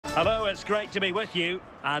Hello, it's great to be with you,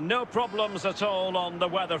 and no problems at all on the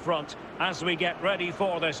weather front as we get ready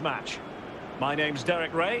for this match. My name's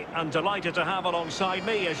Derek Ray, and delighted to have alongside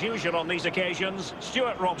me, as usual on these occasions,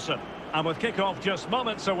 Stuart Robson. And with kick-off just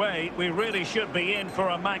moments away, we really should be in for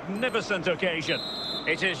a magnificent occasion.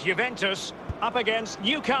 It is Juventus up against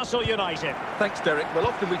Newcastle United. Thanks, Derek. Well,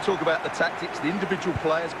 often we talk about the tactics, the individual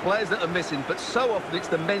players that are missing, but so often it's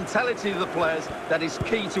the mentality of the players that is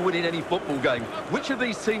key to winning any football game. Which of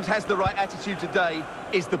these teams has the right attitude today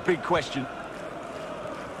is the big question.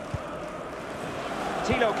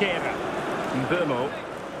 Tilo Kehrer. Mbumo.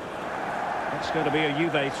 It's going to be a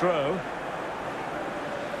Juve throw.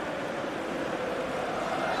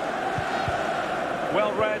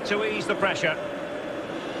 Well read to ease the pressure.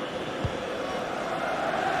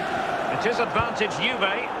 It is advantage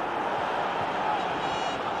Juve.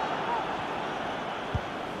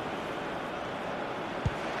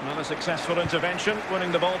 Another successful intervention,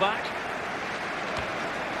 winning the ball back.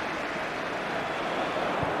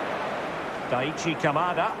 Daichi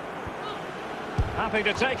Kamada. Happy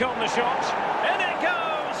to take on the shot. In it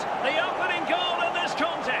goes! The opening goal in this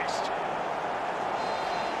contest.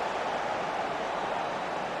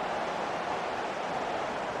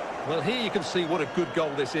 Well, here you can see what a good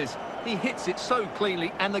goal this is. He hits it so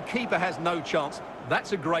cleanly, and the keeper has no chance.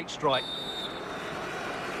 That's a great strike.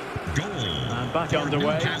 Goal. And back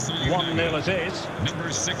underway. 1-0 it is.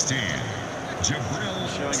 Number 16, Jabril.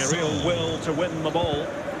 Showing a real will to win the ball.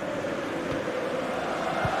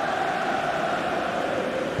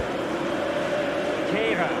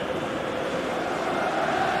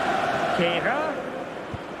 Kehrer.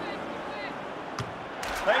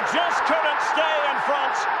 They just couldn't stay in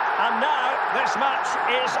front, and now this match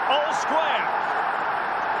is all square.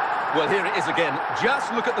 Well, here it is again.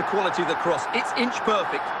 Just look at the quality of the cross. It's inch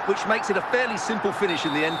perfect, which makes it a fairly simple finish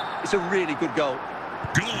in the end. It's a really good goal.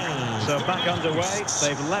 Goal. So back underway.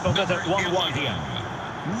 They've levelled it at 1-1 here.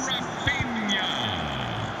 Rafinha.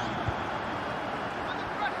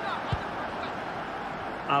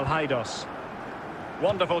 Al-Haidos.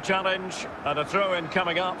 Wonderful challenge, and a throw-in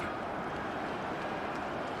coming up.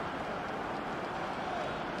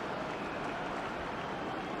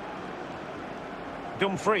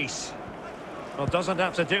 Dumfries. Well, doesn't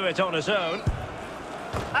have to do it on his own.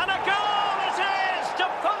 And a goal it is to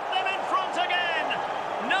put them in front again.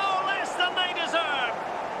 No less than they deserve.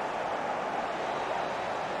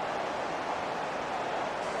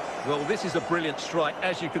 Well, this is a brilliant strike,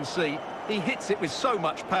 as you can see. He hits it with so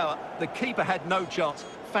much power. The keeper had no chance.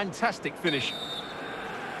 Fantastic finish.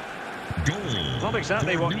 Goal. Not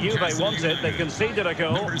exactly what Juve wanted. They conceded a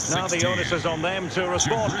goal. Now the onus is on them to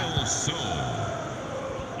respond.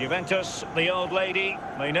 Juventus, the old lady,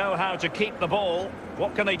 they know how to keep the ball.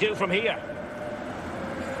 What can they do from here?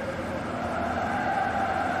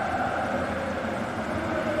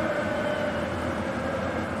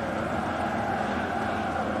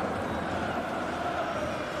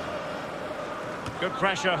 Good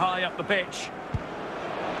pressure high up the pitch.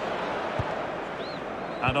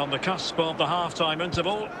 And on the cusp of the half-time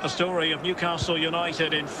interval, a story of Newcastle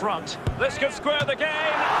United in front. This could square the game,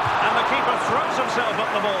 and the keeper throws himself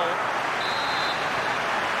at the ball.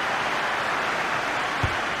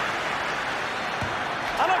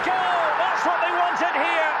 And a goal! That's what they wanted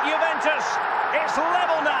here, Juventus. It's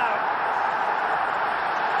level now.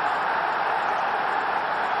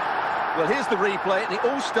 Well, here's the replay, and it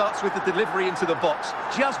all starts with the delivery into the box.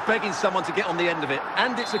 Just begging someone to get on the end of it.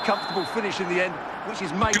 And it's a comfortable finish in the end, which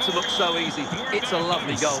is made to look so easy. It's a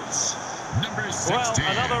lovely goal. Well,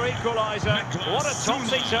 another equaliser. What a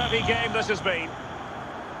topsy-turvy game this has been.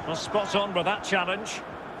 Well, spot on with that challenge.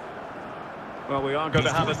 Well, we are going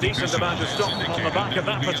to have a decent amount of stop on the back of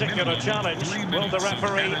that particular challenge. Will the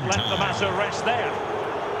referee let the matter rest there?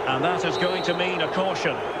 And that is going to mean a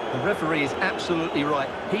caution. The referee is absolutely right.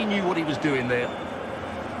 He knew what he was doing there.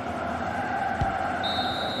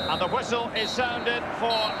 And the whistle is sounded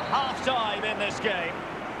for half-time in this game.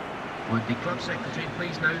 Would the club secretary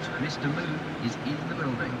please note Mr. Moon is in the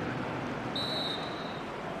building.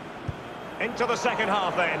 Into the second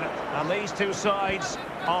half then. And these two sides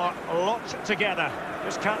are locked together.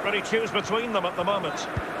 Just can't really choose between them at the moment.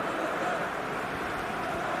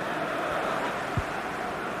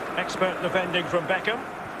 Expert defending from Beckham.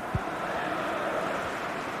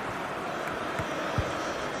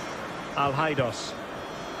 Al-Haidos.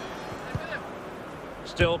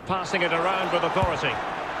 Still passing it around with authority.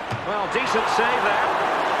 Well, decent save there.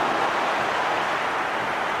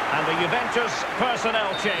 And the Juventus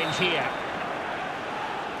personnel change here.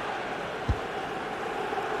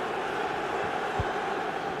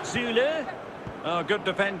 Zule. Oh, good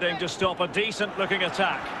defending to stop a decent-looking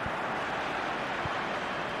attack.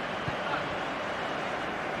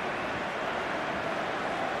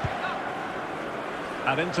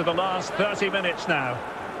 And into the last 30 minutes now.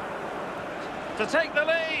 To take the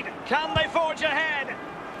lead, can they forge ahead?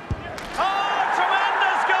 Oh,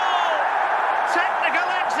 tremendous goal! Technical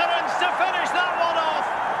excellence to finish that one off.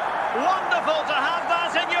 Wonderful to have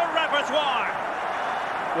that in your repertoire.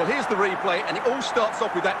 Well, here's the replay, and it all starts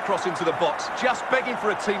off with that cross into the box, just begging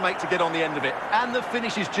for a teammate to get on the end of it. And the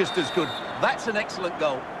finish is just as good. That's an excellent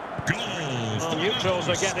goal. Well, neutrals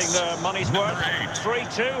are getting their money's worth.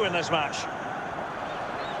 3-2 in this match.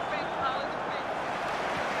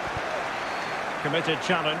 Committed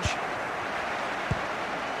challenge.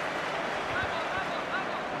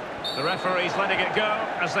 The referee's letting it go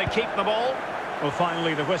as they keep the ball. Well,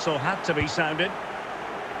 finally the whistle had to be sounded.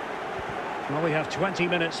 Well, we have 20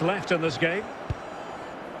 minutes left in this game.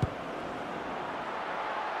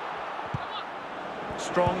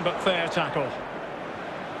 Strong but fair tackle.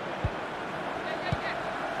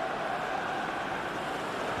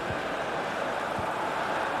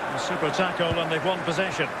 A super tackle, and they've won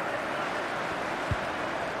possession.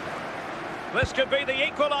 This could be the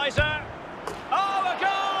equaliser. Oh, a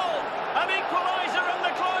goal! An equaliser in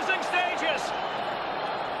the closing stages.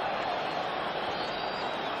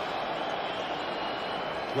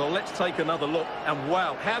 Well, let's take another look. And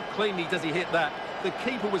wow, how cleanly does he hit that? The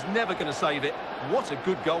keeper was never going to save it. What a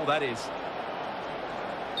good goal that is.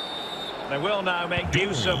 They will now make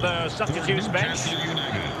use of their substitutes bench.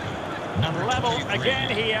 And level again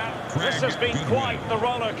here. This has been quite the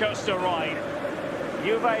roller coaster ride.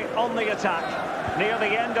 Juve on the attack, near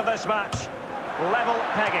the end of this match. Level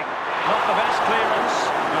pegging. Not the best clearance.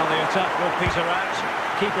 Now the attack will peter out.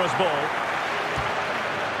 Keeper's ball.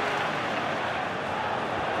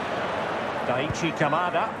 Daichi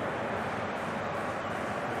Kamada.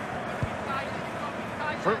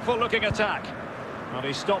 Fruitful looking attack. And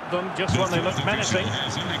he stopped them just when they looked menacing.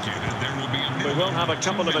 We will have a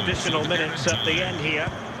couple of additional minutes at the end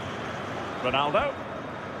here. Ronaldo.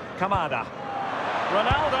 Kamada.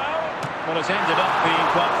 Ronaldo. Well, it's ended up being,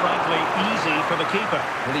 quite frankly, easy for the keeper.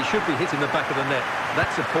 Well, he should be hitting the back of the net.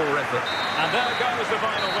 That's a poor effort. And there goes the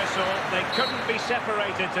final whistle. They couldn't be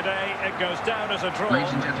separated today. It goes down as a draw.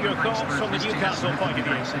 Ladies and gentlemen, Your thoughts from the Newcastle point of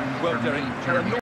view? Well, Derek,